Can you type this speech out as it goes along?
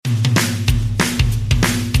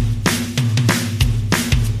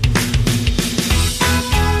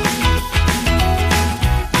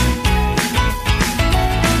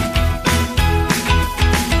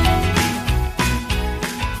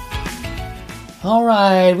All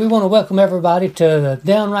right, we want to welcome everybody to the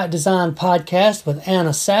Downright Design Podcast with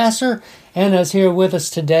Anna Sasser. Anna's here with us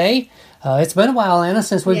today. It's been a while, Anna,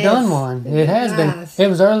 since we've done one. It has been. It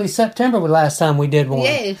was early September the last time we did one.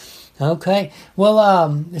 Yes. Okay.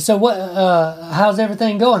 Well, so what? How's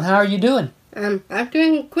everything going? How are you doing? I'm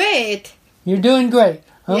doing great. You're doing great.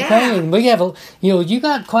 Okay, Yeah. and we have you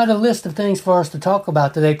got quite a list of things for us to talk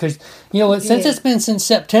about today because, since it's been since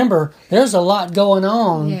September, there's a lot going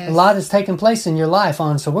on. Yes. A lot has taken place in your life,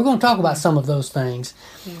 so we're going to talk about some of those things.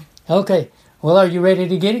 Yeah. Okay, well, are you ready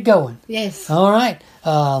to get it going? Yes. All right.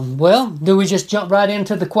 Well, do we just jump right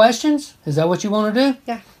into the questions? Is that what you want to do?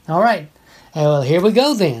 Yeah. All right. Well, here we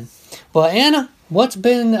go then. Well, Anna, what's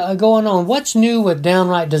been going on? What's new with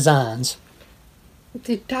Downright Designs?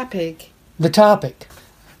 The topic The topic.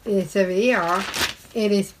 is over here.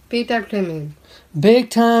 It is big time dreaming. Big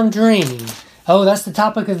time dreaming. Oh, that's the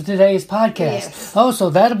topic of today's podcast. Yes. Oh, so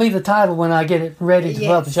that'll be the title when I get it ready to Yes.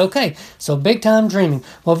 publish. Okay, so big time dreaming.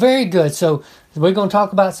 Well, very good. So we're going to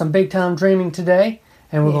talk about some big time dreaming today,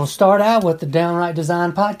 and we're Yes. going to start out with the Downright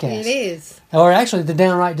Design Podcast. It is. Or actually, the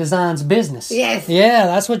Downright Designs business. Yes. Yeah,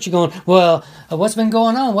 that's what you're going. Well, what's been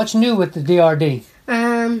going on? What's new with the DRD?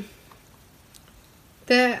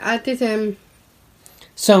 I did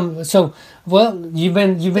You've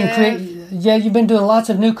been you've been doing lots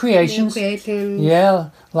of new creations. new creations. Yeah,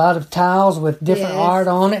 a lot of tiles with different Yes. art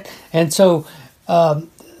on it. And so,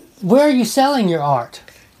 where are you selling your art?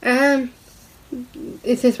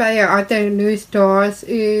 It is by other new stores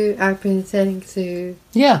I've been selling to.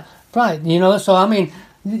 Yeah, right. So I mean,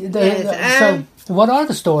 Yes, so what are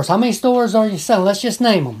the stores? How many stores are you selling? Let's just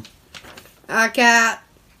name them. I got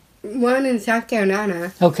one in South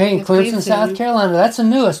Carolina. Okay, in In Clemson, South Clemson. Carolina. That's the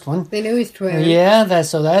newest one. The newest one. Yeah,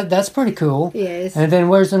 that's pretty cool. Yes. And then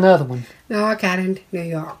where's another one? Long Island, New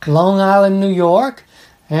York. Long Island, New York,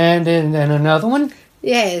 and then another one.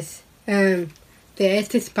 Yes. The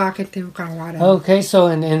Estes Pocket in Colorado. Okay, so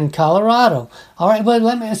in Colorado. All right, but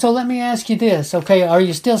let me ask you this. Okay, are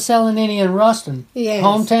you still selling any in Ruston? Yes,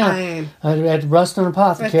 Hometown. I am. At Ruston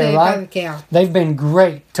Apothecary, Ruston right? Apothecary. They've been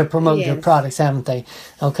great to promote your Yes. products, haven't they?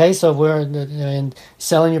 Okay, so we're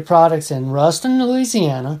selling your products in Ruston,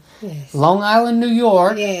 Louisiana, Yes. Long Island, New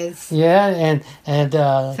York. Yes. Yeah, and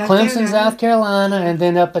Clemson, Carolina. South Carolina, and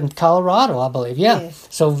then up in Colorado, I believe. Yeah, Yes.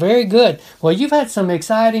 so very good. Well, you've had some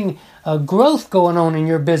exciting growth going on in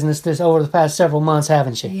your business over the past several months,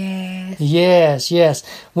 haven't you? Yes. Yes.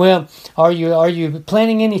 Well, are you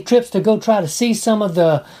planning any trips to go try to see some of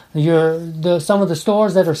some of the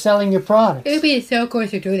stores that are selling your products? It would be so cool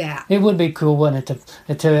to do that. It would be cool, wouldn't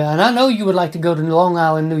it? And I know you would like to go to Long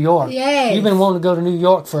Island, New York. Yes. You've been wanting to go to New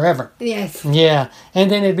York forever. Yes. Yeah, and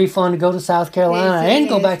then it'd be fun to go to South Carolina Yes, and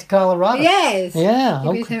go yes. back to Colorado. Yes. Yeah. It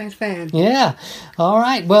would be Okay. so much fun. Yeah. All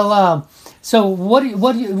right. Well, so what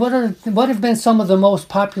have been some of the most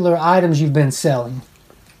popular items you've been selling?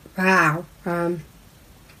 Wow.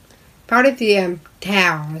 Part of the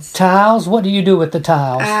towels. Tiles. What do you do with the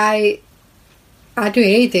tiles? I do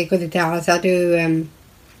anything with the towels. I do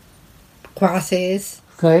crosses.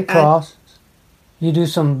 Okay, cross. You do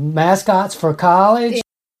some mascots for college.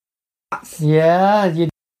 Yeah, you do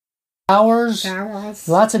flowers. Towels.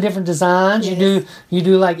 Lots of different designs. Yes. You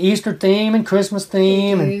do like Easter theme and Christmas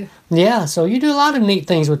theme, do. and yeah. So you do a lot of neat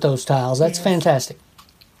things with those tiles. That's Yes. fantastic.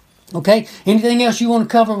 Okay. Anything else you want to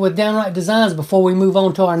cover with Downright Designs before we move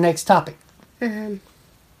on to our next topic?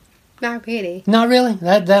 Not really. Not really.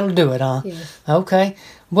 That'll do it, huh? Yes. Okay.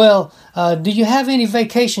 Well, do you have any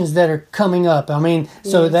vacations that are coming up? I mean,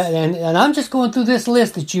 so Yes. that and I'm just going through this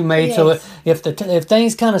list that you made. So Yes. if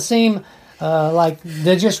things kind of seem like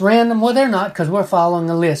they're just random, well, they're not because we're following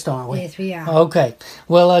the list, aren't we? Yes, we are. Okay.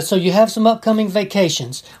 Well, so you have some upcoming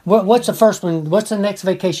vacations. What's the first one? What's the next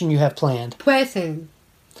vacation you have planned? Present.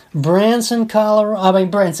 Branson, Colorado. I mean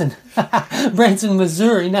Branson, Branson,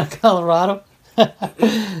 Missouri, not Colorado.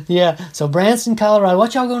 Yeah. So Branson, Colorado.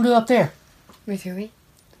 What y'all gonna do up there? Missouri.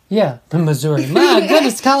 Yeah, Missouri. My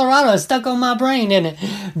goodness, Colorado is stuck on my brain, isn't it?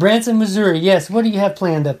 Branson, Missouri. Yes. What do you have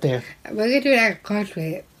planned up there? We're going to do that car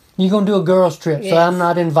trip. You're going to do a girls' trip, so Yes. I'm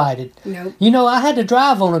not invited. Nope. I had to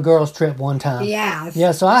drive on a girls' trip one time. Yes.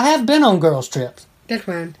 Yeah, so I have been on girls' trips. This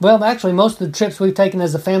one. Well, actually, most of the trips we've taken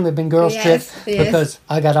as a family have been girls' Yes, trips yes. because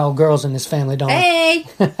I got all girls in this family, don't I?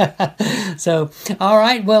 Hey! So, all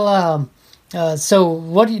right. Well, so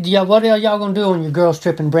what are y'all going to do on your girls'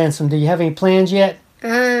 trip in Branson? Do you have any plans yet?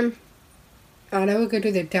 I know we're going to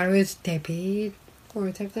do the Terrorist Stampede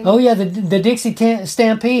or something. Oh yeah, the Dixie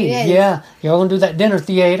Stampede. Yes. Yeah, y'all gonna do that dinner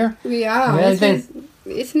theater. We are. Yeah, This then- is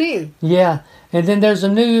It's new. Yeah, and then there's a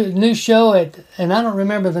new show and I don't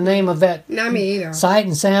remember the name of that. Not me either. Sight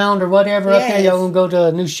and Sound or whatever up there. Yes. Y'all gonna go to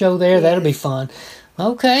a new show there? Yes. That'll be fun.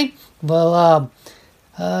 Okay. Well,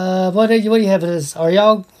 what do you have?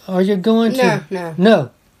 Are you going to? No.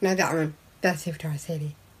 Not that one. That's Silver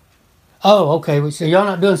City. Oh, okay. So y'all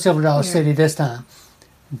not doing Silver Dollar City this time?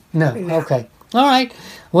 No. Okay. All right.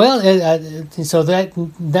 Well, so that's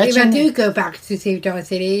if I do go back to Silver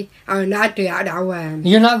City, I will not do Outlaw Run.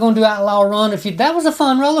 You're not going to do Outlaw Run that was a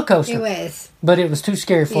fun roller coaster. It was. But it was too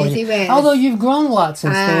scary for you. Yes, it was. Although you've grown a lot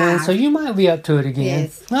since then, so you might be up to it again.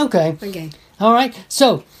 Yes. Okay. All right.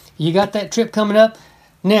 So you got that trip coming up.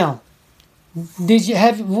 Now, did you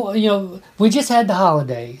have, we just had the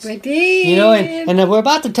holidays. We did. And we're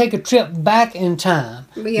about to take a trip back in time.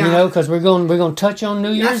 Yeah. Because we're going to touch on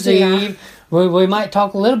New Year's Eve. We might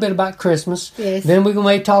talk a little bit about Christmas. Yes. Then we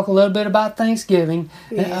may talk a little bit about Thanksgiving.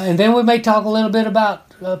 Yes. And then we may talk a little bit about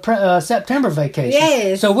September vacation.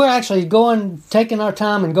 Yes. So we're actually taking our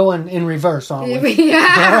time and going in reverse, aren't we? Yeah.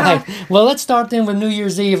 All right. Well, let's start then with New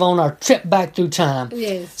Year's Eve on our trip back through time.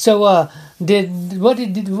 Yes. So, did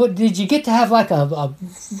you get to have like a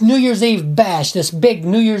New Year's Eve bash? This big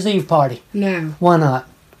New Year's Eve party? No. Why not?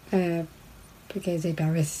 Because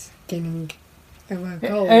I was getting a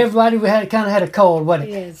cold. Everybody kind of had a cold, wasn't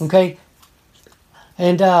it? Yes. Okay.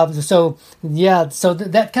 And so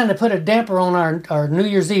that kind of put a damper on our New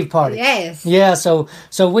Year's Eve party. Yes. Yeah. So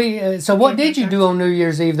what did you do on New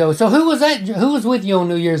Year's Eve though? So who was that? Who was with you on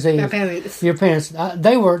New Year's Eve? My parents. Your parents.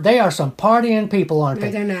 They are some partying people, aren't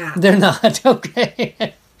they? No, they're not. They're not.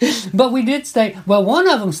 Okay. But we did stay. Well, one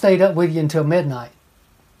of them stayed up with you until midnight.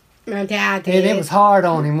 My dad did. It was hard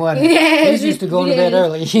on him, wasn't it? Yes, He used to go to bed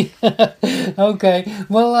early. Okay.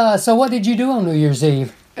 Well, so what did you do on New Year's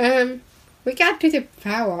Eve? We got to the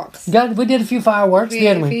fireworks. We did a few fireworks,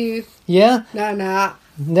 didn't we? Yeah? No.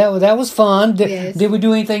 That was fun. Yes. Did we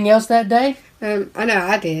do anything else that day? I know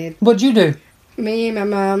I did. What'd you do? Me and my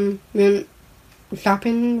mom went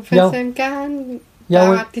shopping for some kind.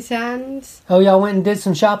 Y'all designs. Oh, y'all went and did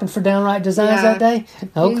some shopping for Downright Designs that day?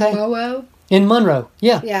 Okay. In Monroe?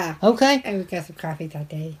 Yeah. Yeah. Okay. And we got some coffee that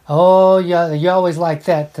day. Oh, yeah. You always like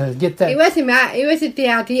that, to get that. It wasn't the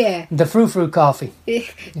idea. The frou-frou coffee.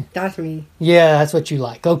 That's me. Yeah, that's what you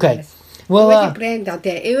like. Okay. Yes. Well, it wasn't planned that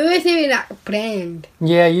day. It wasn't even like planned.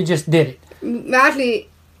 Yeah, you just did it. Actually,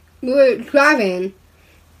 we were driving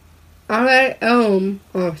on our home,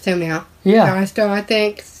 or somehow. Yeah. Dollar store, I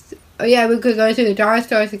think. Oh, yeah, we could go to the dollar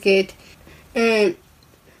store as a kid. And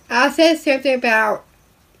I said something about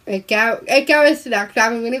a guy was like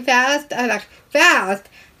driving really fast. I was like, fast?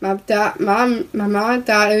 My mom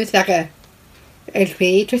thought it was like a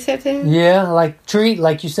treat or something. Yeah, like treat,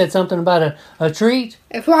 like you said something about a treat?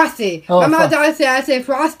 A Frosty. Oh, my mom thought I said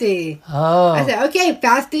Frosty. Oh. I said, okay,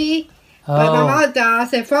 Frosty. But my mom thought I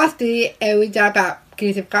said Frosty, and we thought about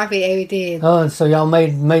getting some coffee, and we did. Oh, so y'all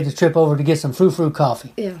made the trip over to get some frou-frou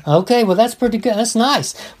coffee. Yeah. Okay, well, that's pretty good. That's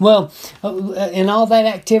nice. Well, in all that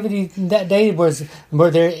activity that day,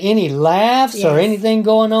 were there any laughs or anything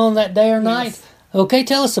going on that day or night? Okay,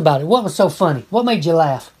 tell us about it. What was so funny? What made you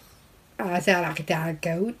laugh? I sound like a died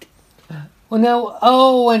goat. Well, no.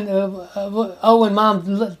 When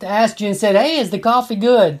Mom asked you and said, "Hey, is the coffee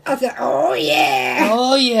good?" I said, "Oh yeah."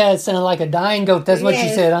 Oh yeah, it sounded like a dying goat. That's what you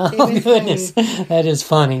said. Oh goodness, that is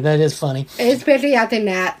funny. That is funny. Especially at the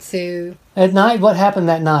night, so. At night, what happened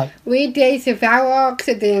that night? We did some fireworks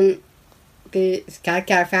and then the Scat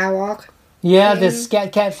Cat firework. Yeah, the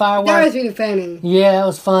Scat Cat firework. That was really funny. Yeah, that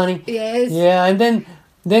was funny. Yes. Yeah, and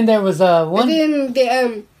then there was one. And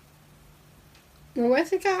then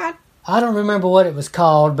what's it called? I don't remember what it was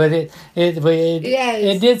called, but it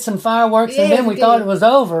did some fireworks, and then we thought it was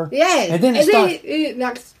over. Yes. And then it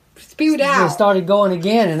like spewed out. It started going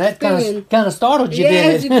again, and that kind of startled you,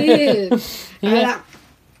 yes, didn't it? Yes, it did. Yeah.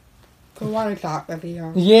 For 1 o'clock, maybe.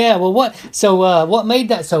 Yeah. Well, what made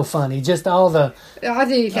that so funny? Just all the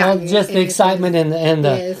excitement and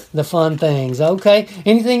the fun things. Okay.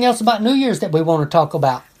 Anything else about New Year's that we want to talk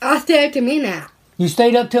about? I stayed up to midnight. You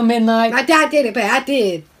stayed up till midnight? My dad did it, but I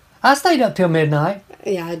did. I stayed up till midnight.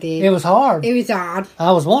 Yeah, I did. It was hard. It was hard.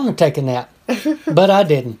 I was wanting to take a nap, but I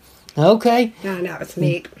didn't. Okay. No, that was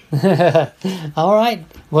me. All right.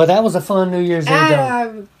 Well, that was a fun New Year's Eve.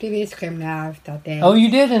 I did Instagram Live that day. Oh,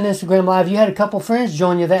 you did an Instagram Live. You had a couple friends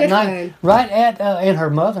join you that night, right at and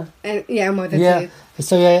her mother. And mother too.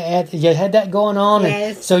 So you had that going on.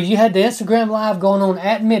 Yes. And so you had the Instagram Live going on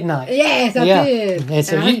at midnight. Yes, I did. And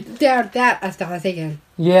so I started singing.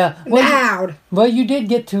 Yeah. Loud. Well, you did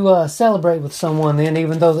get to celebrate with someone then,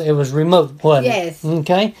 even though it was remote, wasn't it? Yes.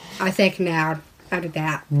 Okay. I sang loud. I did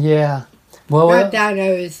that. Yeah. Well, Not down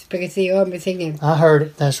nose because he heard me singing. I heard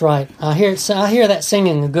it. That's right. I hear that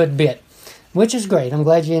singing a good bit, which is great. I'm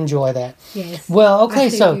glad you enjoy that. Yes. Well, okay,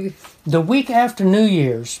 so do. the week after New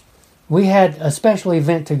Year's, we had a special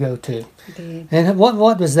event to go to. I did. And what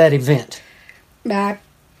was that event? My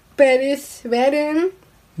buddy's wedding.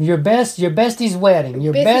 Your bestie's wedding.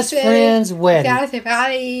 Your best Business friend's wedding. Guys,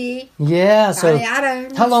 everybody. Yeah, so Molly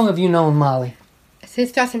Adams. how long have you known Molly?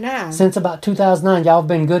 Since 2009. Since about 2009. Y'all have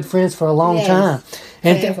been good friends for a long Yes. time.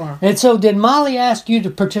 Forever. And so did Molly ask you to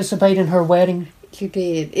participate in her wedding? She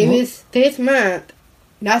did. It was this month.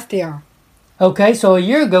 Last year. Okay, so a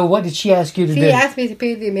year ago, what did she ask you to She do? asked me to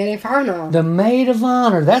be the maid of honor. The maid of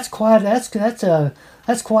honor. That's quite an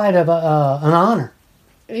honor.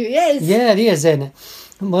 Yes. Yeah, it is, isn't it?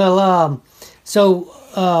 Well,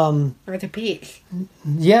 Or the beach.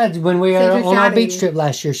 yeah, when we were Secret on our Saturday. beach trip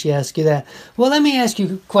last year, she asked you that. Well, let me ask you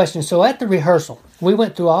a question. So at the rehearsal, we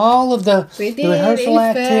went through all of the We did. rehearsal It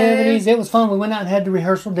was activities. fun. It was fun. We went out and had the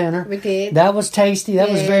rehearsal dinner. We did. That was tasty.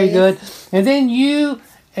 That was very Yes. good. And then you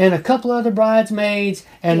and a couple other bridesmaids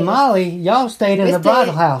and Yes. Molly, y'all stayed in We the did.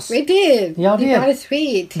 bridal house. We did. Y'all The did. bridal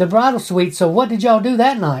suite. The bridal suite. So what did y'all do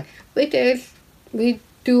that night? We did. We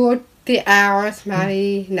do the hours.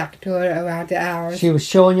 Molly knocked her around the hours. She was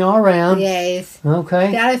showing y'all around. Yes.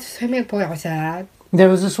 Okay. There was a swimming pool outside. There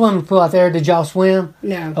was a swimming pool out there. Did y'all swim?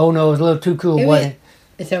 No. Oh no, it was a little too cool, It wasn't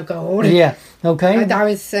It's so cold. it? Yeah. Okay. There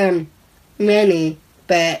was many,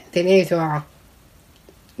 but the leaves were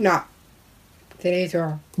not. The leaves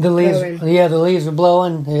were The leaves, blowing. yeah, the leaves are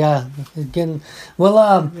blowing. Yeah, it's getting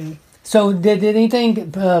well. Mhm. So did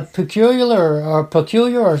anything peculiar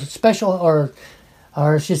or special or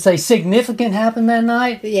I should say significant happen that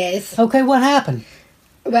night? Yes. Okay, what happened?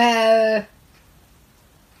 Well,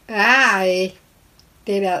 I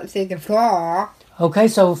did not see the floor. Okay,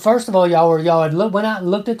 so first of all, y'all had went out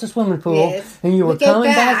and looked at the swimming pool, Yes. and you were We came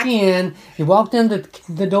coming back back. in. You walked into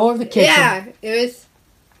the door of the kitchen. Yeah, it was.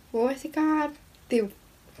 What was it called? The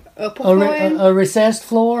upper A, floor. a recessed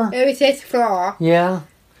floor. It was this floor. Yeah.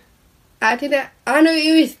 I didn't. I knew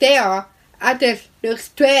it was there. I just looked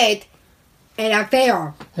straight, and I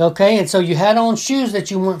fell. Okay, and so you had on shoes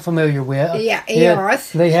that you weren't familiar with. Yeah,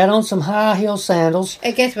 yours. They had on some high heel sandals.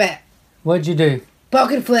 And guess what? What'd you do?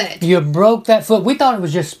 Broken foot. You broke that foot. We thought it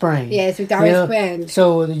was just sprained. Yes, we thought it was sprained.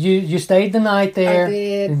 So you stayed the night there. I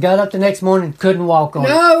did. And got up the next morning, couldn't walk on it.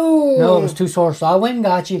 No. No, it was too sore. So I went and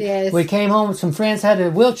got you. Yes. We came home. Some friends had a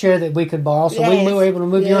wheelchair that we could borrow, so we Yes. were able to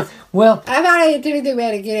move you on. Yes. Well, I thought I didn't do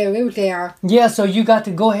it again. We were there. yeah. So you got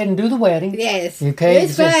to go ahead and do the wedding. Yes. Okay, It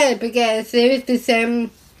was so- fun because it was the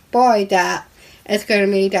same boy that is going to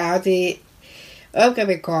meet out the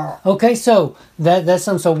upcoming call. Okay, so that's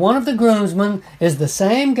something. So one of the groomsmen is the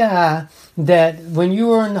same guy that when you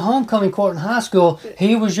were in the homecoming court in high school,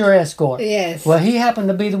 he was your escort. Yes. Well, he happened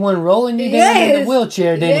to be the one rolling you down in the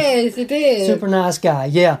wheelchair, didn't he? Yes, it did. Super nice guy,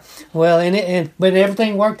 yeah. Well, but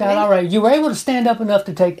everything worked out all right. You were able to stand up enough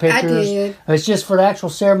to take pictures. did. It's just for the actual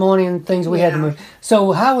ceremony and things we had to Yeah. move.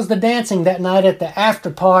 So, how was the dancing that night at the after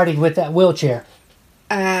party with that wheelchair?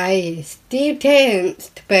 I still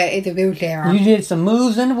danced, but in the wheelchair. You did some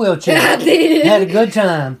moves in the wheelchair. I did. Had a good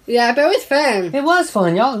time. Yeah, but it was fun. It was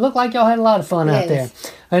fun. Y'all it looked like y'all had a lot of fun out there.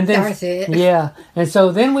 Yes. And then That was it. yeah. And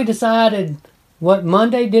so then we decided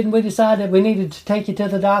Monday didn't we decide that we needed to take you to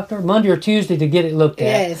the doctor? Monday or Tuesday to get it looked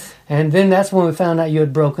at. Yes. And then that's when we found out you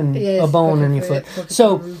had broken Yes, a bone in broken your foot. foot, broken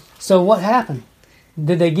So bone. so what happened?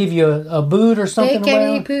 Did they give you a boot or They something to gave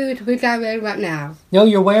wear? me food, which I'm wearing right now. No,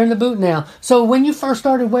 you're wearing the boot now. So when you first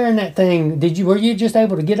started wearing that thing, were you just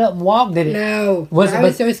able to get up and walk? Did it No, Was it I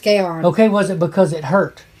was be- so scared. Okay, was it because it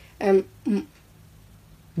hurt? Mm,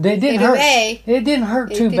 It didn't In a hurt. way, It didn't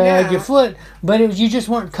hurt it too did bad, not. your foot, but it was you just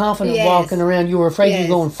weren't confident Yes. walking around. You were afraid you Yes.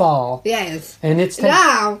 were going to fall. yes. And it's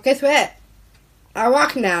Now, guess what? I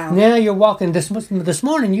walk now. now you're walking. This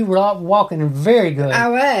morning you were out walking very good. I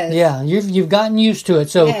was. Yeah, you've gotten used to it.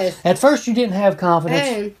 So Yes. at first you didn't have confidence,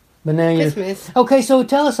 And but now you. Christmas. Okay, so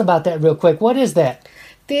tell us about that real quick. What is that?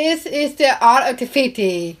 This is the art of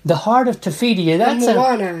Tafiti. The Heart of Te Fiti. That's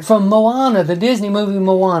Moana. from Moana, the Disney movie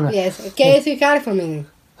Moana. Yes, guess who got it for me?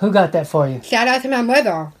 Who got that for you? Shout out to my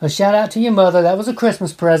mother. A shout out to your mother. That was a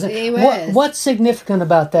Christmas present. It was. What's significant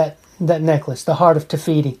about that necklace, the Heart of Te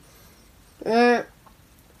Fiti? Uh,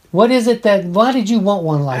 What is it why did you want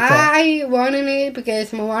one like that? I wanted it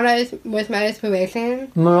because Moana was my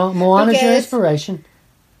inspiration. Moana's your Because- inspiration.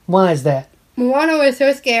 Why is that? Moana was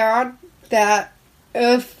so scared that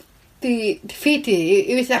of the Tafiti,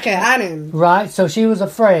 it was like an island. Right, so she was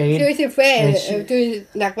afraid. She was afraid And she- of doing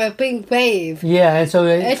like a big wave. Yeah, and so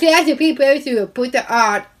And she asked the people to put the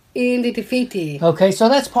art in the defeated. Okay, so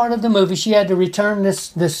that's part of the movie. She had to return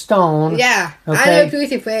this stone. Yeah, Okay. I know she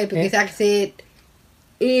was afraid because I could see it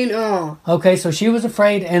in all. Okay, so she was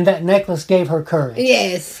afraid, and that necklace gave her courage.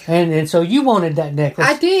 Yes. And so you wanted that necklace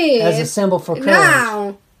I did. as a symbol for courage.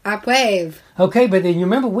 Now, I'm brave. Okay, but then you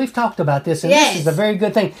remember we've talked about this, and Yes. this is a very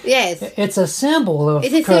good thing. Yes. It's a symbol of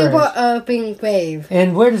It's a courage. symbol of being brave.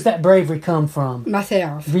 And where does that bravery come from?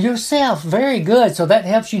 Myself. For yourself. Very good. So that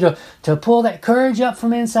helps you to pull that courage up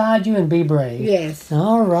from inside you and be brave. Yes.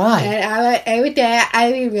 All right. And every day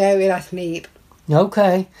I read when I sleep.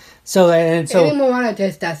 Okay. Every morning I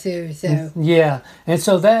just that too, so. Yeah, and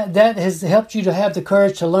so that has helped you to have the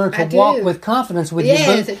courage to learn to I walk do. with confidence with your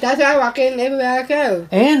Yes, boots. that's why I walk in everywhere I go.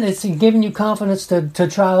 And it's giving you confidence to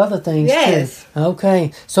try other things Yes. too.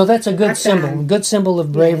 Okay, so that's a good symbol, a good symbol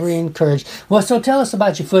of bravery and courage. Well, so tell us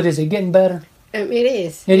about your foot. Is it getting better? It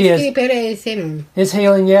is. It is. It's better than sitting. It's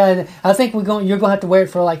healing, yeah. And I think you're going to have to wear it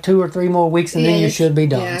for like 2 or 3 more weeks, and then you Yes. should be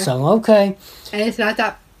done. Yeah. So okay, And it's not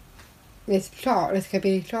that. It's short. It's gonna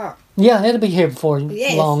be short. yeah, it'll be here before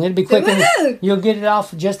Yes. long. It'll be quick, and Woohoo! you'll get it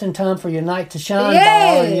off just in time for your night to shine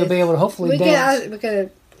Yes. ball, and you'll be able to hopefully dance. We're gonna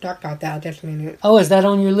talk about that just a minute. Oh, is that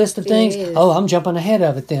on your list of things? It is. Oh, I'm jumping ahead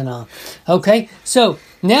of it then. Okay, so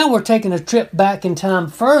now we're taking a trip back in time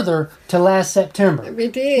further to last September. We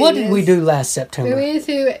did. What did we yes. do last We September? went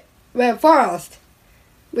to first.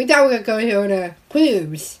 We thought we were going to go on a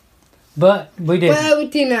cruise, But we didn't. but we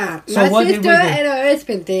did not. So My what did sister we do? and her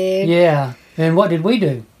husband did. Yeah, and what did we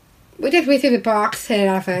do? We just went to the parks and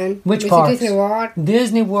had fun. Which we parks? Disney World.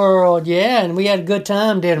 Disney World, yeah, and we had a good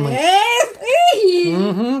time, didn't we? Yes.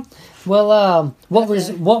 Mm-hmm. Well,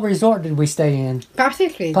 what resort did we stay in? Pop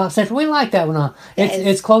Century. Pop Central. We like that one. Yes.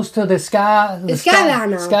 It's close to the Skyliner.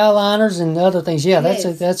 Skyliners and other things. Yeah, Yes.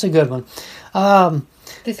 that's a good one.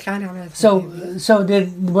 This kind of. So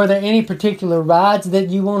were there any particular rides that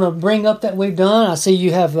you want to bring up that we've done? I see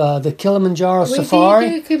you have the Kilimanjaro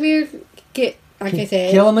Safari. Like I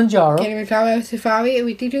said, Kilimanjaro. Safari.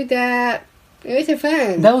 We did do that. It was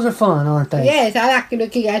fun. Those are fun, aren't they? Yes, I like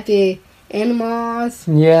looking at the animals,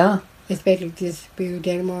 Yeah. especially this weird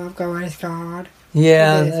animal I've got on his card.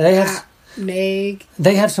 Yeah. This leg.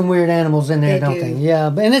 They have some weird animals in there, They don't do. they? Yeah,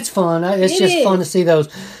 and it's fun. It's It just is. fun to see those.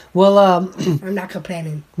 Well, I'm not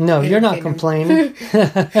complaining. no, you're not complaining.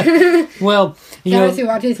 Well, you Sorry know, to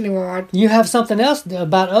Walt Disney World. you have something else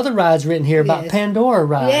about other rides written here about Yes. Pandora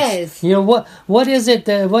rides. Yes. You know what is it?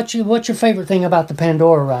 What's your favorite thing about the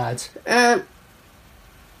Pandora rides?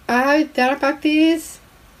 I thought about this.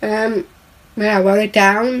 When I wrote it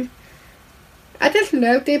down, I just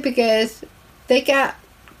loved it because they got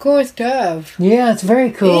cool stuff. Yeah, it's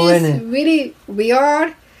very cool, It's isn't it? really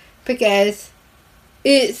weird because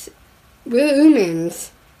we're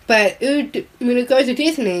humans, but when we go to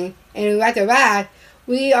Disney and we ride the ride,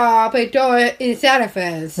 we are Pandora inside of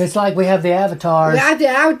us. It's like we have the avatars, We have the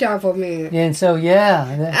outdoor for me. and so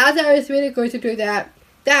yeah, I thought it was really good to do that.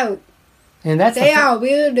 and that's They the, are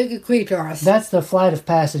really looking creatures. that's the Flight of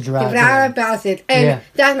Passage The ride. flower there. basket, and Yeah.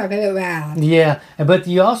 that's my favorite ride. Yeah, but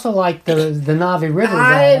you also like the Navi River I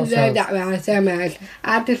ride. love Also. that ride so much.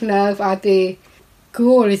 I just love all the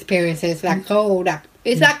cool experiences, like gold.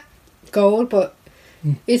 It's like gold, but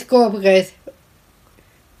it's gold because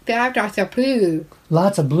the outdoors are blue.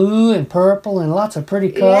 Lots of blue and purple and lots of pretty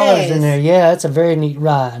colors in Yes. there. Yeah, it's a very neat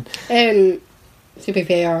ride. And to be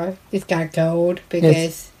fair, it's got gold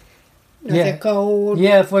because Yeah. the gold.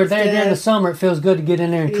 Yeah, if we're there during the Yes. summer, it feels good to get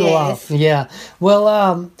in there and cool Yes. off. Yeah. Well,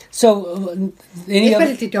 any It's other?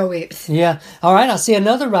 better to do whips. Yeah. All right. I see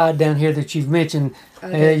another ride down here that you've mentioned.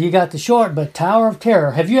 Okay. You got the short, but Tower of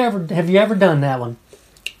Terror. Have you ever done that one?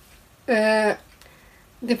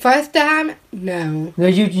 The first time, no. No,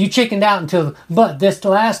 you chickened out but this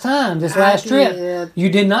last trip, did. you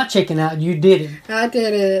did not chicken out. You did it. I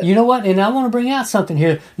did it. You know what? And I want to bring out something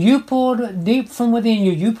here. You pulled deep from within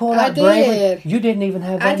you. You pulled I out bravery. did. You didn't even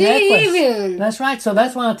have that I didn't necklace. even. That's right. So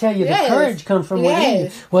that's why I tell you Yes. the courage comes from within you.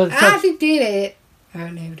 Yes. Well, I so actually did it.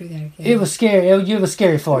 I'll never do that again. it was scary. It was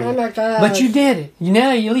scary for you. Oh my God. But you did it.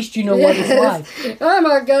 Now at least you know what it's like. Oh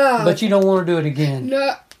my God. But you don't want to do it again.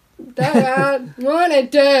 No. That one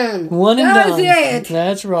and done. One and that done. was it.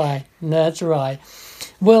 That's right. That's right.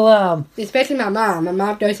 Well, Especially my mom. My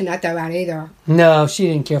mom doesn't like that ride either. no, she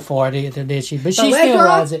didn't care for it either, did she? But she But still Retro-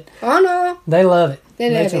 rides it. Oh no. They love it.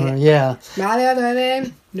 They love That's it. right, yeah. My other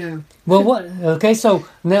than no. Well, what? Okay, so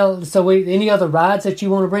now, any other rides that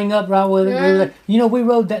you want to bring up? Right with Yeah. you know, we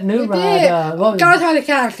rode that new We ride. did. What was Guardians it? of the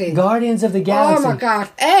Galaxy. Guardians of the Oh Galaxy. my gosh.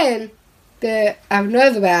 And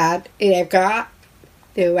another ride in Epcot.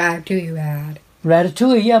 The Ratatouille ride.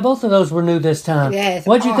 Ratatouille, yeah, both of those were new this time. Yes.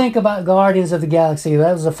 What'd you think about Guardians of the Galaxy?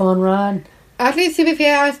 That was a fun ride? Actually, to be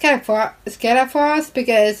fair, I was kind of scared at first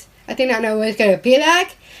because I did not know what it's going to be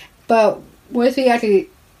like. But once we actually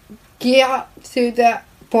get to that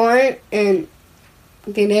point and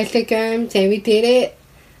the next games and we did it,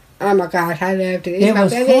 oh my gosh, I loved it. It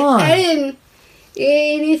was fun. And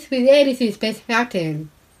it needs to be Space Mountain.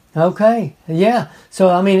 Okay, yeah. So,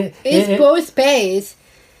 I mean... It's both space,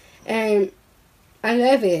 and I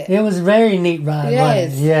love it. It was a very neat ride, yes.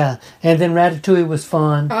 Wasn't it? Yeah. And then Ratatouille was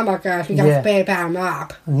fun. Oh my gosh, we got to spare about them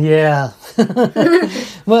up. Yeah.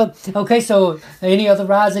 Well, okay, so any other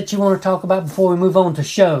rides that you want to talk about before we move on to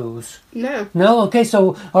shows? No. No? Okay,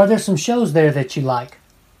 so are there some shows there that you like?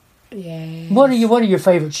 Yes. What are your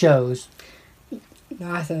favorite shows?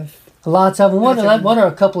 Lots of them. What are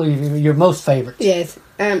a couple of your most favorites? Yes.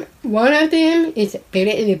 One of them is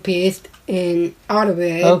Beauty and the Beast in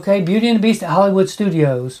Hollywood. Okay, Beauty and the Beast at Hollywood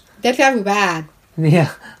Studios. That's not too bad.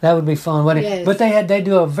 Yeah, that would be fun, wouldn't it? Yes. But they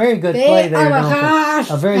do a very good play there. Oh my gosh!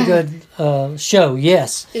 A very good show,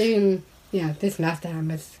 yes. Yeah, this last time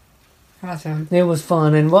was awesome. It was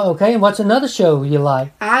fun. And what's another show you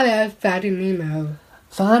like? I love Finding Nemo.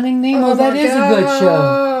 Finding Nemo, that is a good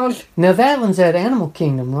show. Now that one's at Animal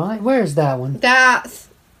Kingdom, right? Where is that one? That's,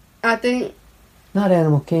 I think... Not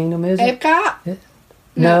Animal Kingdom, is it? Epcot?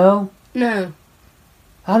 No. No.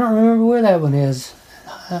 I don't remember where that one is.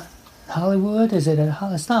 Hollywood? Is it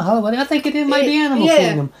it's not Hollywood. I think it might be Animal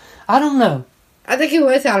Kingdom. I don't know. I think it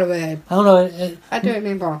was Hollywood. I don't know. I don't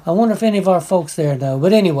remember. I wonder if any of our folks there know.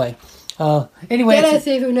 But anyway. Let us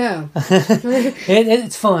see who know.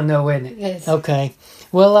 It's fun though, isn't it? Yes. Okay.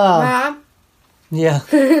 Well, Mom? Yeah,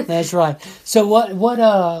 that's right. So what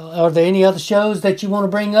are there any other shows that you want to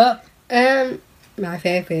bring up? My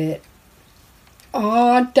favorite.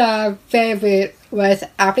 The favorite was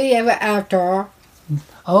Happily Ever After.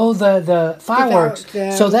 Oh, the fireworks.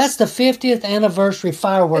 So that's the 50th anniversary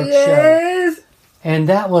fireworks show. And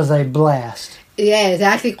that was a blast. Yes,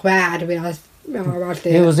 I actually cried when I watched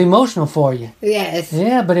it. It was emotional for you. Yes.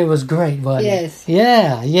 Yeah, but it was great, wasn't it? Yes.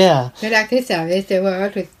 Yeah. But like this time, it's the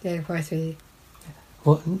world with the anniversary.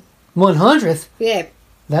 100th? Yeah.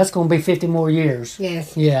 That's going to be 50 more years.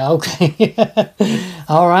 Yes. Yeah, okay.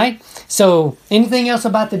 All right. So, anything else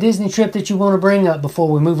about the Disney trip that you want to bring up before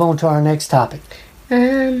we move on to our next topic?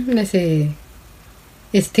 Let's see.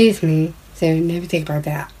 It's Disney, so never think about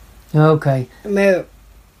that. Okay.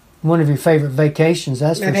 One of your favorite vacations,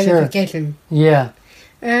 that's for sure. My favorite vacation. Yeah.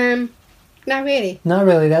 Not really. Not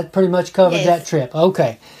really. That pretty much covers that trip.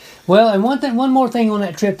 Okay. Well, and one more thing on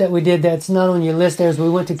that trip that we did that's not on your list there is we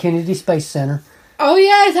went to Kennedy Space Center. Oh,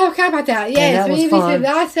 yes, I forgot about that. Yes, and that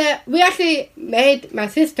was fun. We actually made my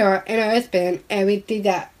sister and her husband, and we did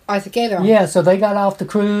that all together. Yeah, so they got off the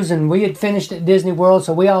cruise, and we had finished at Disney World,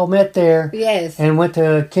 so we all met there. Yes. And went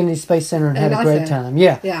to Kennedy Space Center and had a great time.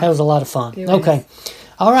 Yeah, that was a lot of fun. Okay.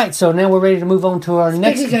 All right, so now we're ready to move on to our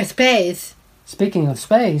next... Speaking of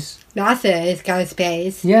space. NASA is got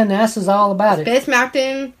space. Yeah, NASA's all about it. Space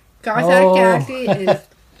Mountain, Guardians of the Galaxy is...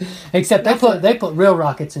 Except they put real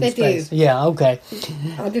rockets in space. Do. Yeah, okay.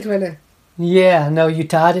 I just want to... Yeah, no, you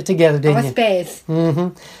tied it together, didn't you? Space.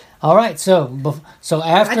 Mm-hmm. All right, so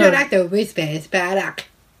after... I don't like the real space, but I like...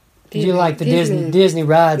 You like the Disney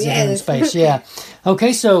rides in space, yeah.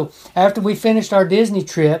 Okay, so after we finished our Disney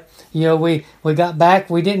trip, we got back.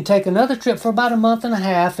 We didn't take another trip for about a month and a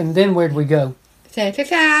half, and then where'd we go? Santa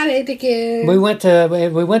Clara again. We went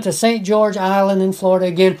to St. George Island in Florida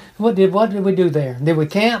again. What did we do there? Did we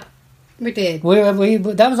camp? We did. We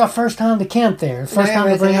that was our first time to camp there. First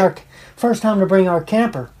time to bring our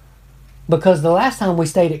camper, because the last time we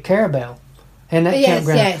stayed at Carabel. And that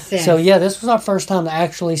campground. Yes. So, this was our first time to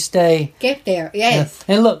actually stay. Get there, yes.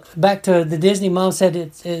 And look, back to the Disney, Mom said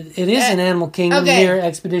it is an Animal Kingdom near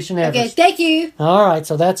Expedition Everest. Okay, thank you. All right,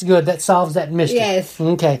 so that's good. That solves that mystery. Yes.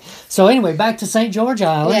 Okay. So, anyway, back to St. George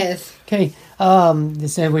Island. Yes. Okay.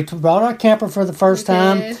 So we brought our camper for the first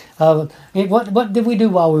time. What did we do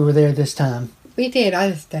while we were there this time? We did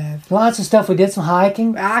other stuff. Lots of stuff. We did some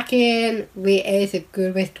hiking. We ate at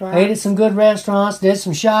good restaurants. Ate at some good restaurants. Did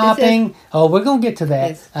some shopping. We're going to get to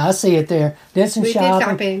that. Yes. I see it there. Did some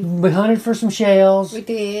shopping. We hunted for some shells. We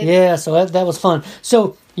did. Yeah, so that was fun.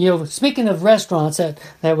 So, speaking of restaurants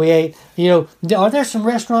that we ate, are there some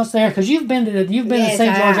restaurants there? Because you've been to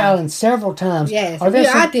St. George Island several times. Yes,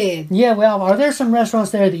 I did. Yeah, well, are there some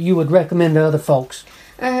restaurants there that you would recommend to other folks?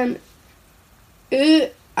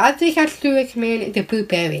 I think I should recommend the Blue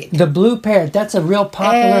Parrot. The Blue Parrot. That's a real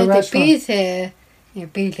popular restaurant. The pizza. Yeah,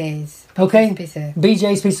 BJ's. Okay. Pizza.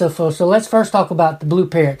 BJ's Pizza. So let's first talk about the Blue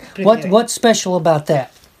Parrot. What's special about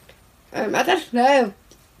that? I just love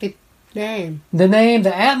the name. The name,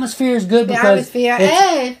 the atmosphere is good The because atmosphere,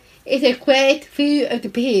 and it's a great view of the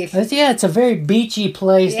beach. it's a very beachy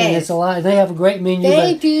place, and Yes. it's a lot. They have a great menu.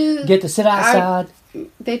 They but do. get to sit outside.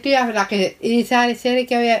 They do have like an inside sitting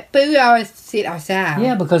area, but we always sit outside.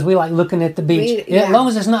 Yeah, because we like looking at the beach. Yeah. As long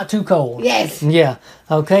as it's not too cold. Yes. Yeah.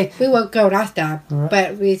 Okay. We won't go last time, Right.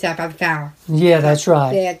 but we sat by the fire. Yeah, that's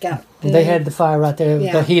right. There you go. They had the fire right there,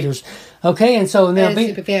 Yeah. the heaters. Okay, and so now And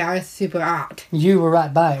super fair, I was super hot. you were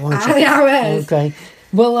right by it, weren't you? I was. Okay.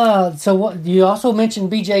 Well, so what? You also mentioned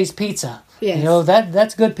BJ's Pizza. Yes. You know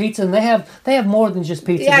that's good pizza, and they have more than just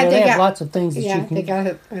pizza. Yeah, there. They they have got- lots of things that Yeah, you they can. got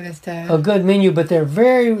it on this time. A good menu, but they're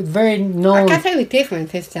very, very I known. can't say it was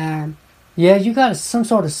different this time. Yeah, you got some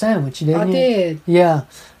sort of sandwich, didn't I you? did.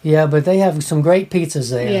 Yeah, but they have some great pizzas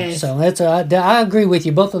there. Yes. So I agree with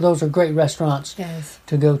you. Both of those are great restaurants Yes.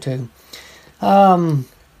 to go to.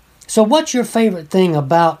 So what's your favorite thing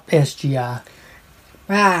about SGI?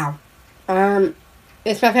 Wow.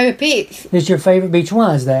 It's my favorite beach. Is your favorite beach?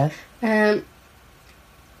 Why is that?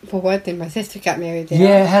 For one thing, my sister got married there.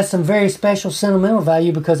 Yeah, it has some very special sentimental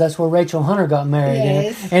value because that's where Rachel Hunter got married.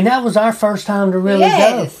 Yes. And that was our first time to really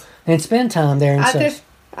Yes. go and spend time there. And stuff.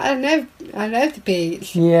 I love the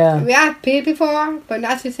beach. Yeah. We have been before, but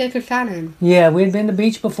not to second time. Yeah, we'd been to the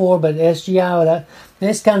beach before, but SGI,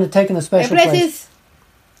 it's kind of taken a The special place place. is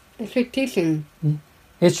a tradition.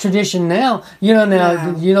 It's tradition now. On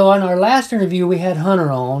our last interview, we had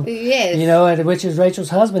Hunter on. Yes. Which is Rachel's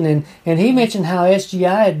husband, and he mentioned how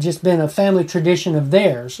SGI had just been a family tradition of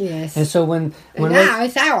theirs. Yes. And so when now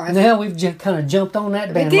it's ours. now we've just kind of jumped on that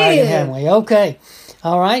We bandwagon, did. haven't we? Okay,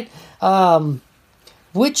 all right.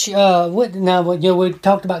 We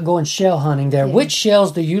talked about going shell hunting there. Yeah. Which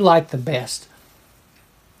shells do you like the best?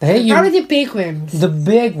 Hey, Probably the big ones. the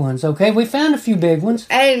big ones. Okay, we found a few big ones.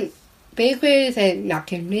 And big ones and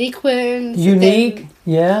not unique ones. Unique,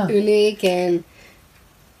 yeah, Unique and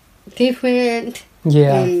different.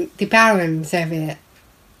 yeah. And the patterns of it.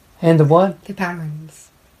 And the what? The patterns.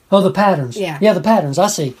 Oh, the patterns. Yeah. Yeah, the patterns. I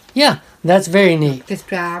see. Yeah, that's very neat. The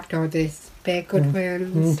strapped or the speckled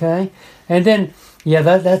ones. Okay. And then, yeah,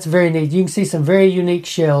 that's very neat. You can see some very unique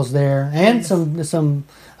shells there and Yes. some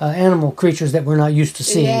animal creatures that we're not used to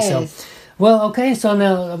seeing. Yes. So, well, okay. So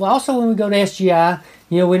now, also when we go to SGI,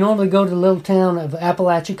 we normally go to the little town of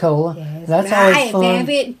Apalachicola. Yes. That's always fun.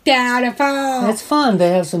 Very beautiful. It's fun. They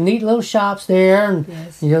have some neat little shops there, and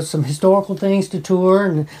Yes. some historical things to tour,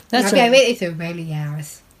 and My that's favorite is a rainy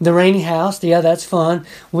house. the Rainy House. Yeah, that's fun.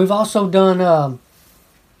 We've also done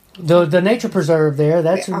the nature preserve there.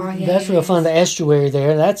 That's real fun. The estuary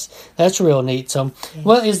there. That's real neat. So,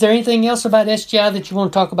 well, is there anything else about SGI that you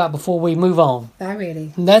want to talk about before we move on? Not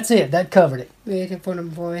really. That's it. That covered it. Waiting for the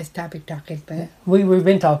voice topic talking, but We've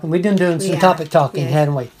been talking. We've been doing some Yeah. topic talking, Yes.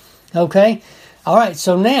 hadn't we? Okay. All right.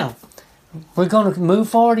 So now we're going to move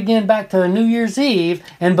forward again back to New Year's Eve,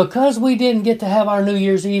 and because we didn't get to have our New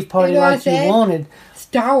Year's Eve party You know like what I you said? wanted.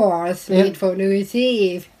 Star Wars made for New Year's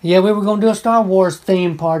Eve. Yeah, we were going to do a Star Wars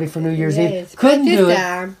theme party for New Year's Eve. Couldn't but do this it.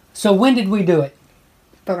 time, So when did we do it?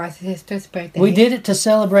 for my sister's birthday. We did it to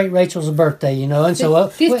celebrate Rachel's birthday, and so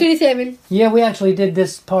This 27. yeah, we actually did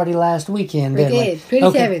this party last weekend, We didn't we? did.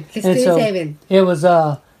 27. This And so 27. it was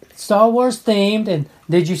Star Wars themed, and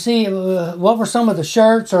did you see what were some of the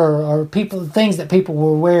shirts or things that people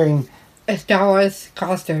were wearing? Star Wars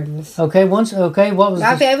costumes. Okay, what was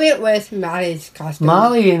My favorite was Molly's costume.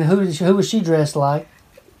 Molly, and who was she dressed like?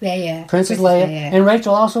 Leia. Princess Leia. And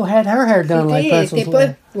Rachel also had her hair done like Princess They Leia.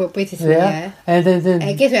 both were Princess Leia. And then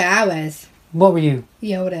And guess what I was? what were you?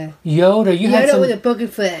 Yoda. Yoda. You had Yoda some. with a broken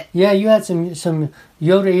foot. Yeah, you had some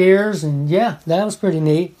Yoda ears, and yeah, that was pretty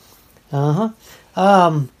neat.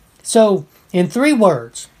 So in 3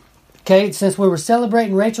 words, okay, since we were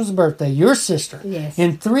celebrating Rachel's birthday, your sister. Yes.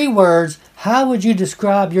 In 3 words, how would you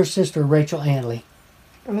describe your sister, Rachel Antley?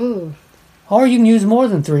 Ooh. Or you can use more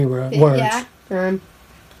than 3 words. Yeah.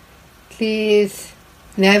 Please,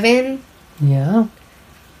 Nevin. Yeah.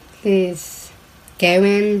 Please,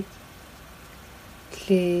 Gavin.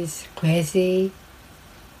 Please, Crazy.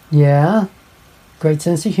 Yeah. Great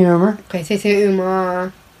sense of humor. Princess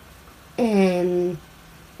Umar. And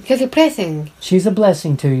she's a blessing. She's a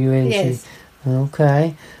blessing to you, isn't Yes. she?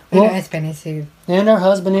 Okay. And Well, her husband is too. and her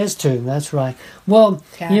husband is too. That's right. Well,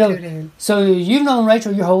 so you've known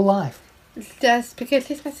Rachel your whole life. Just because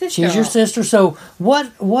she's my sister. She's your sister. So what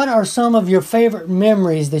are some of your favorite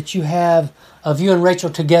memories that you have of you and Rachel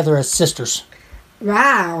together as sisters?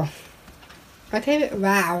 Wow. My favorite,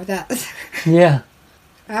 wow, that's... Yeah.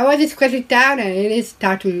 I was just question down and it is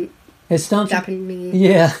starting It stumped you? Stopping me.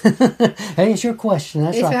 Yeah. Hey, it's your question.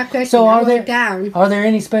 That's It's right. my question. So I are wrote there it down. are there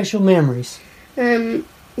any special memories?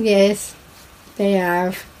 Yes, they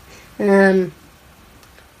have. My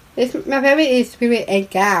favorite is to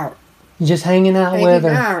egg out. Just hanging out with her.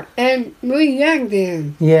 Out. And we were young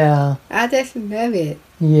then. Yeah. I just love it.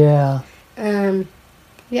 Yeah.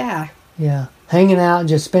 Yeah. Yeah. Hanging out and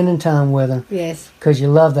just spending time with her. Yes, Because you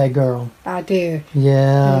love that girl. I do.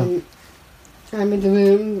 Yeah. I'm in the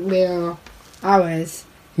room where I was.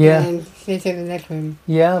 Yeah. And she's in the next room.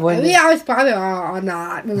 Yeah. And we always bother or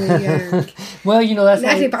not when we were young. Well, you know, that's It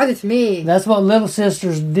actually what, bothers me. that's what little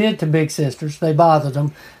sisters did to big sisters. They bothered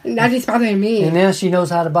them. Now she's bothering me. And now she knows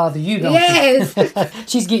how to bother you, don't Yes. she?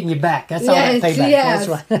 She's getting you back. That's all that Yes, payback. yes.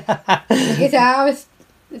 That's right. Because I always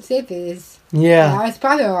say this. Yeah. I always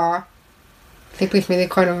bother her. She pushed me in the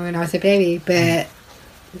corner when I was a baby, but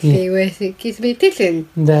she gives me attention.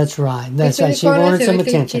 That's right. That's right. She wanted some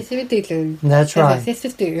attention. Gives me attention. That's right. As my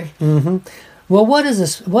sisters do. Mm-hmm. Well, what is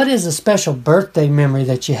a special birthday memory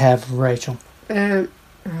that you have of Rachel?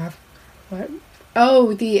 What?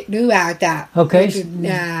 Oh, the luau that. Okay.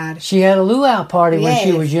 Dad. She had a luau party when she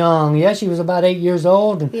Yes. was young. Yeah, she was about 8 years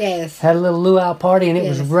old and Yes. had a little luau party, and it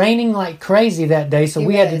was Yes. raining like crazy that day, so It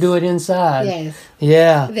we had to was. do it inside. Yes.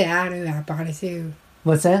 Yeah. They had a luau party too.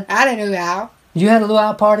 What's that? I don't know how. You had a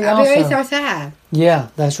luau party I also? was so sad. Yeah,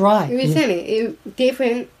 that's right. It was funny.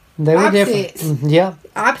 Different They were opposites. different. Yeah.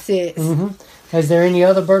 opposites. hmm Is there any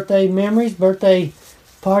other birthday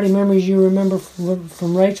party memories you remember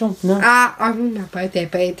from Rachel? No? I remember my birthday,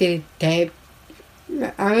 but it didn't tape.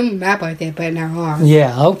 I remember my birthday, but not ours.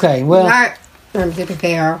 Yeah, okay. Well, To be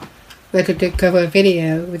fair, we took a cover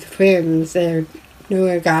video with friends, and no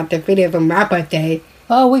one got the video from my birthday.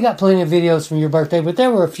 oh, we got plenty of videos from your birthday, but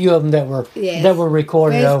there were a few of them that were Yes.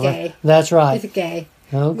 recorded It's over. gay. That's right. It's okay.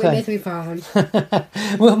 Okay. Let's move on.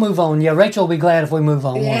 We'll move on. Yeah, Rachel will be glad if we move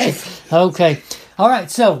on. Won't she? Yes. Okay. All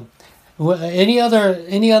right. So, any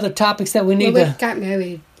other topics that we need Well, we to? got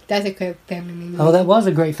married. That's a great family memory. Oh, that was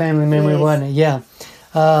a great family memory, Yes. wasn't it? Yeah.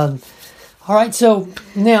 All right. So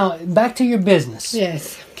now back to your business.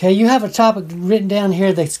 Yes. Okay. You have a topic written down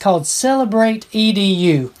here that's called Celebrate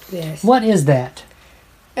EDU. Yes. What is that?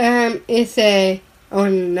 It's a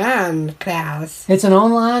online class. It's an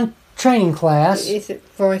online training class It's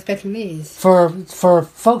for special needs. for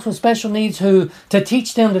folks with special needs to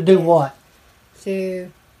teach them to do Yes. what? So,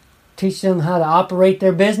 Teach them how to operate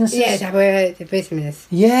their businesses. yes, I work the business.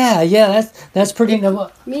 Yeah. That's pretty.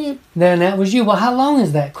 Me, Then that was you. Well, how long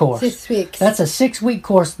is that course? 6 weeks. That's a 6-week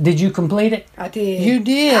course. Did you complete it? I did. You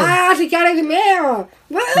did. Ah, she got it in the mail.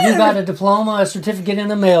 You got a diploma, a certificate in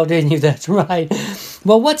the mail, didn't you? That's right.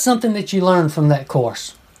 Well, what's something that you learned from that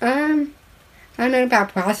course? I know about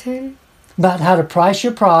pricing. About how to price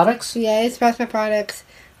your products. Yes, price my products,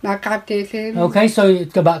 my competition. Okay, so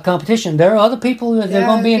it's about competition. There are other people that are Yeah,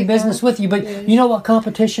 going to be in people. business with you, but Yes. you know what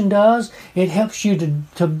competition does? It helps you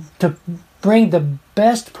to bring the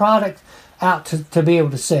best product out to be able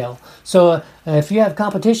to sell. So if you have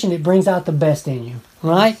competition, it brings out the best in you,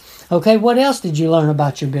 right? Okay, what else did you learn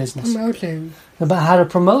about your business? Promotion. About how to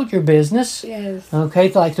promote your business. Yes. Okay,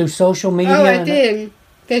 like through social media. Oh, I and- did.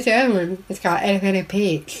 There's another one. It's called elevator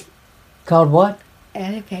pitch. Called what?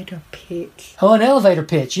 Elevator pitch. Oh, an elevator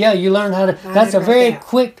pitch. Yeah, you learn how to. That's a heard very that.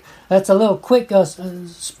 quick. That's a little quick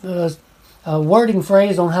wording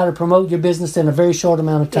phrase on how to promote your business in a very short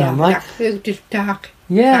amount of time, right? We'll just talk back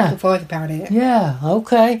Yeah, and forth about it. yeah.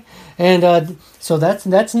 Okay, and so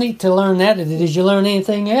that's neat to learn that. Did you learn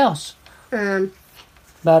anything else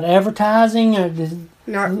about advertising or?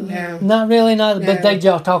 Not now. Not really, not. But No. did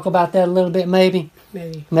y'all talk about that a little bit, maybe?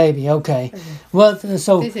 Maybe. Maybe. Okay. Well,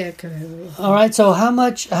 so This is good. all right. So how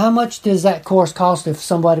much does that course cost if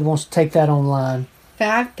somebody wants to take that online?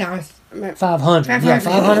 $5. $500. Yeah,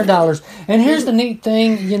 $500. And here's the neat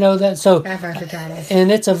thing, that so. $500.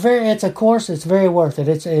 And it's a course that's very worth it.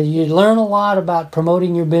 It's you learn a lot about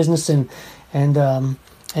promoting your business and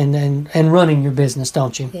running your business,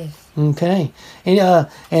 don't you? Yes. Okay.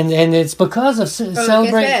 And it's because of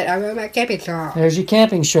celebrate. Guess what? I wear my camping shirt. There's your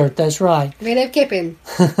camping shirt. That's right. We love camping.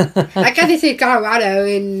 I got this in Colorado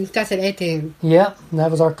in 2018. Yep, that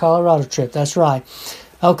was our Colorado trip. That's right.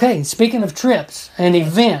 Okay, speaking of trips and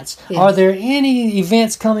events, Yes. are there any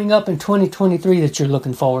events coming up in 2023 that you're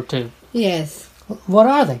looking forward to? Yes. What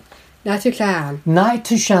are they? Not too time. Night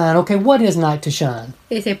to Shine. Okay, what is Night to Shine?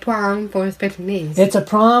 It's a prom for special needs. It's a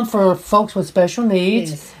prom for folks with special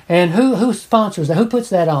needs. Yes. And who sponsors that? Who puts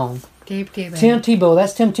that on? Tim Tebow.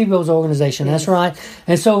 That's Tim Tebow's organization. That's Yes. right.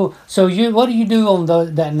 And so what do you do on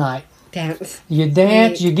that night? Dance. You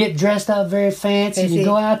dance. Eat. You get dressed up very fancy. You Fancy.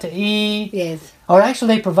 go out to eat. Yes. Or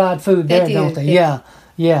actually, they provide food there, don't they? Yeah.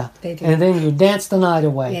 Yeah. They do. And then you dance the night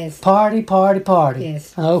away. Yes. Party, party, party.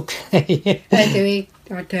 Yes. Okay. Until we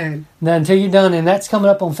are done. Until you're done, and that's coming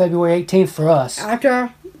up on February 18th for us.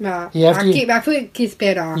 After my foot gets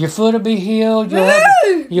better. Your foot will be healed. You'll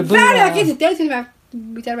have your boot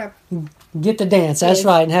get the dance. That's Yes.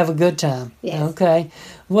 right, and have a good time. Yes. Okay.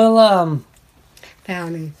 Well,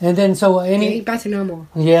 Found and then so no more.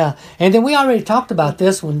 yeah, and then we already talked about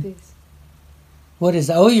this one. Yes. What is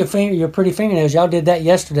that? Oh, your pretty fingernails. Y'all did that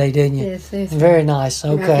yesterday, didn't you? Yes. Very nice.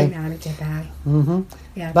 Okay. Mm-hmm.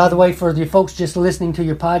 Yeah. By the way, for the folks just listening to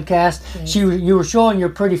your podcast, Yes. you were showing your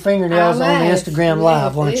pretty fingernails on the Instagram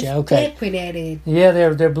Live, weren't you? Okay. Yeah,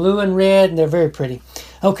 they're blue and red, and they're very pretty.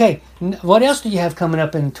 Okay, what else do you have coming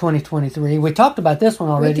up in 2023? We talked about this one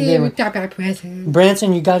already, didn't we? We talked about Branson.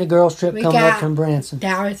 Branson, you got a girls trip We coming got up from Branson.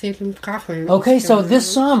 Down syndrome conference. Okay, so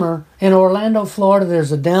this summer in Orlando, Florida,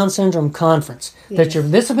 there's a Down syndrome conference. Yes.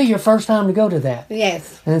 This will be your first time to go to that,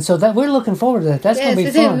 Yes. and so that we're looking forward to that. That's going to be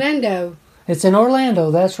it's fun. in Orlando. It's in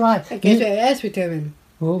Orlando. That's right. I guess what else we're doing.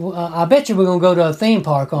 Well, I bet you we're going to go to a theme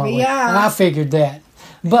park, aren't we? Yeah. I figured that.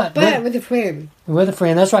 But with a friend. with a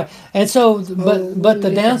friend, that's right. And so, but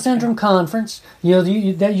the Down syndrome conference,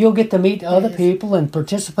 you'll get to meet other Yes. people and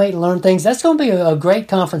participate and learn things. That's going to be a great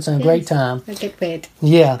conference and a great time. I get wet.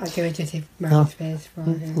 Yeah. I get to see Molly's face for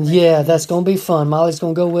him. Yeah, that's going to be fun. Molly's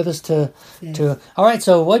going to go with us to. All right.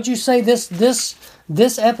 So, what'd you say? This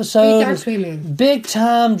episode is big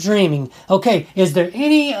time dreaming. Okay. Is there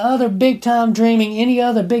any other big time dreaming? Any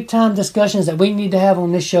other big time discussions that we need to have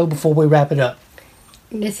on this show before we wrap it up?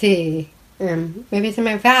 Let's see. Maybe some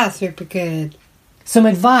advice would be good. Some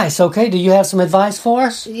advice. Okay. Do you have some advice for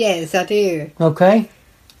us? Yes, I do. Okay.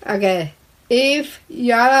 Okay. If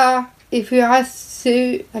you are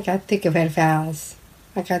so, I gotta think of advice.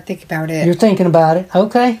 I gotta think about it. You're thinking about it.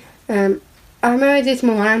 Okay. I remember this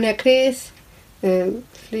Moana necklace.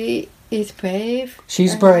 She is brave.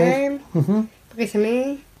 She's brave. Mm-hmm. Because of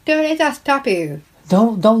me. Don't let that stop you.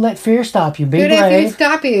 Don't let fear stop you. Be Don't let fear brave.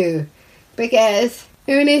 stop you. Because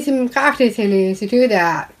you need some practice in you to do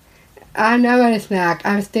that. I know what it's like.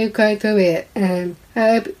 I'm still going through it. And I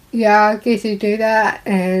hope y'all get to do that.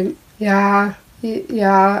 And y'all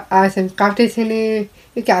have some practice in you.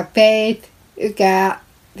 You got faith. You got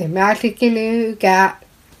the magic in you. You got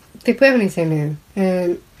the braveness in you.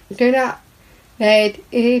 And do not let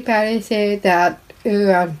anybody say that you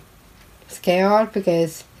are scared.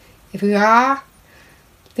 Because if you are,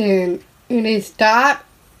 then you need to stop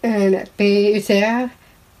and be yourself,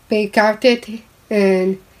 be confident,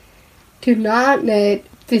 and do not let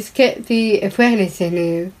this get the awareness in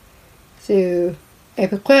you to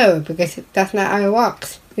ever grow, because that's not how it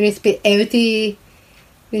works. You need to be healthy,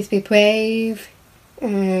 you need to be brave,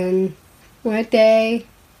 and one day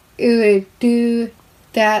you will do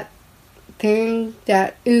that thing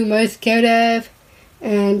that you're most scared of,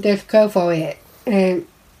 and just go for it. And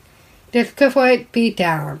just go for it, be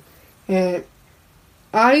down. And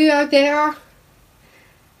all you out there,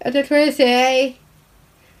 I just want to say,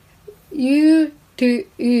 you do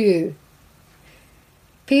you.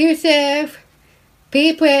 Be yourself,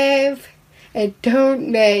 be brave, and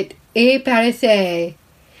don't let anybody say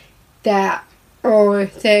that or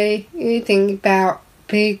say anything about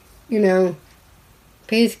being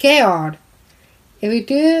scared. If you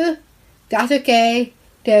do, that's okay.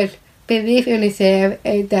 Just believe in yourself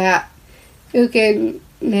and that you can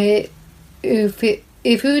make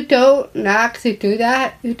if you don't actually do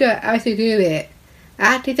that, you don't actually do it.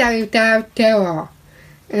 I did that without terror.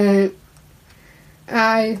 And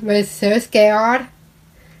I was so scared.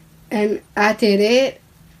 And I did it.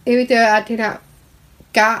 Even though I did not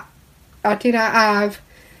have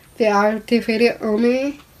the activity on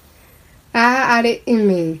me, I had it in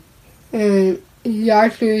me. And y'all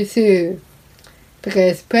should too.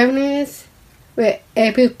 Because braveness will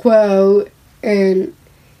help you grow, and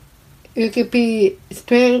you can be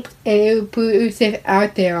strength, and you put yourself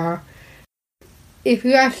out there. If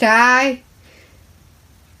you are shy,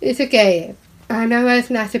 it's okay. I know it's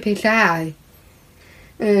not to be shy.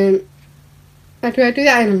 And I don't do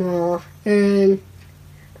that anymore. And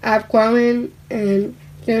I've grown, and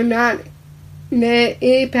do not let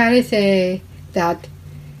anybody say that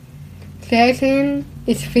Satan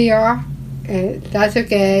is fear, and that's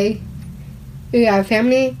okay. You have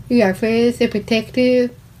family, you have friends to protect you,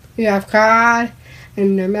 you have God,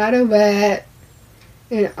 and no matter what,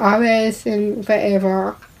 and always and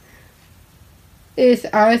forever, it's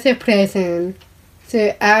always a blessing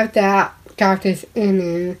to have that practice in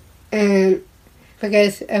you. And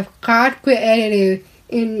because if God created you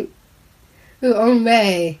in your own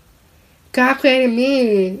way, God created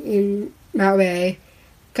me in that way.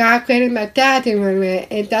 God created my dad in one way,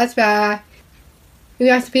 and that's why we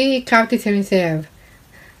have to be conscious of himself.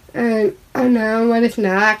 And I know what it's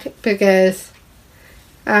not because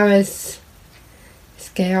I was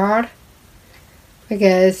scared.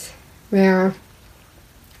 Because, well,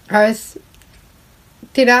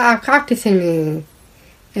 did not have practicing me.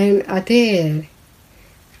 And I did.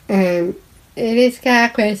 And it is kind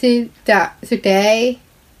of crazy that today,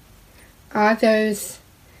 all those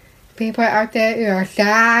people out there who are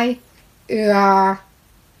shy, who are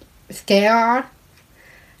scared,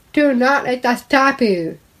 do not let that stop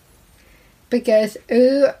you. Because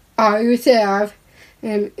you are yourself,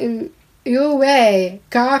 and in your way,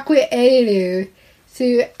 God created you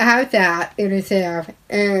to have that in yourself.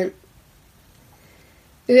 And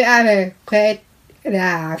you have a great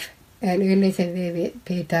life, and you need to live it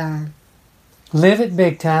big time. Live it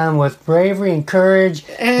big time with bravery and courage,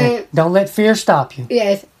 and don't let fear stop you.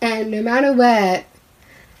 Yes, and no matter what,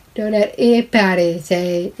 don't let anybody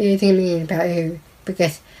say anything mean about you,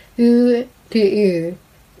 because you do you.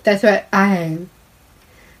 That's what I am.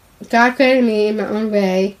 God created me in my own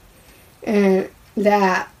way, and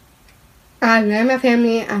that I love my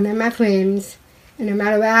family, I love my friends, and no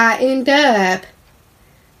matter where I end up,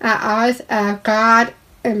 I always have God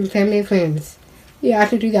and family friends. You have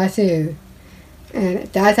to do that too.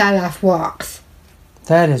 And that's how life works.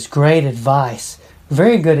 That is great advice.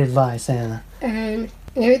 Very good advice, Anna. And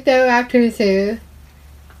even though I'm 22,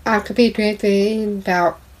 I could be 23 in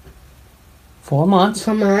about 4 months.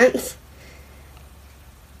 4 months.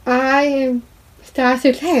 I am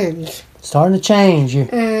starting to change. Starting to change. You.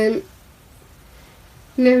 And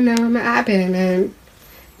you know what happened. And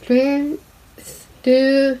dreams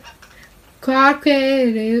do God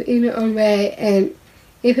created you in your own way. And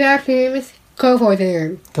if you have dreams, go for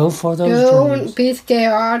them. Go for those Don't dreams. be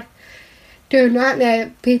scared. Do not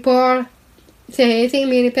let people say anything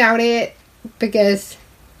mean about it, because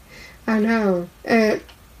I know. And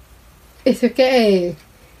it's okay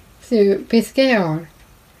to be scared.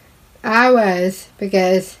 I was,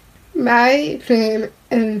 because my dream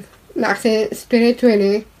in since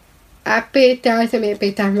 2020, I paid down to make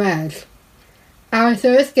big time was. I was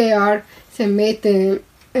so scared to meet them,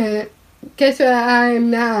 and guess where I am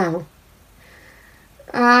now?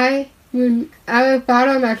 I will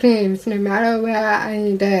follow my dreams no matter where I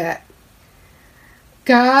end up.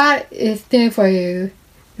 God is there for you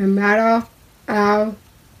no matter how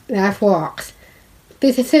life works.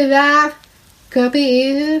 This is a life, could be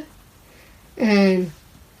you, and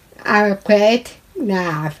our great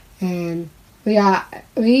life, and we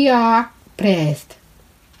are blessed.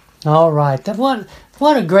 All right.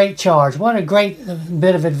 What a great charge. What a great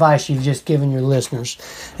bit of advice you've just given your listeners.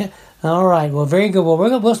 All right. Well, very good. Well,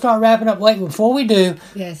 we'll start wrapping up. Wait, before we do,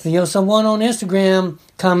 yes. Someone on Instagram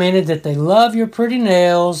commented that they love your pretty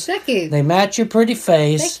nails. Thank you. They match your pretty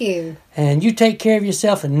face. Thank you. And you take care of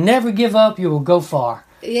yourself and never give up. You will go far.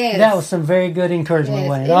 Yes. That was some very good encouragement, yes.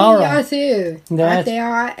 Wayne. All right. Too. They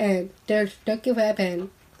are, and don't give up, and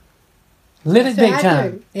live it big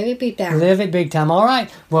time. Live it big time. Live it big time. All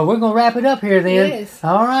right. Well, we're going to wrap it up here then. Yes.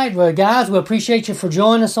 All right. Well, guys, we appreciate you for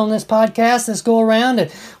joining us on this podcast. Let's go around.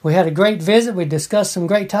 And we had a great visit. We discussed some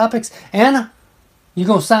great topics. Anna, you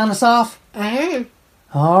going to sign us off? I am.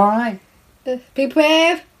 All right. Be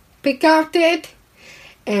brave, be confident,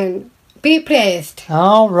 and be blessed.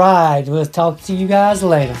 All right. We'll talk to you guys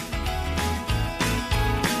later.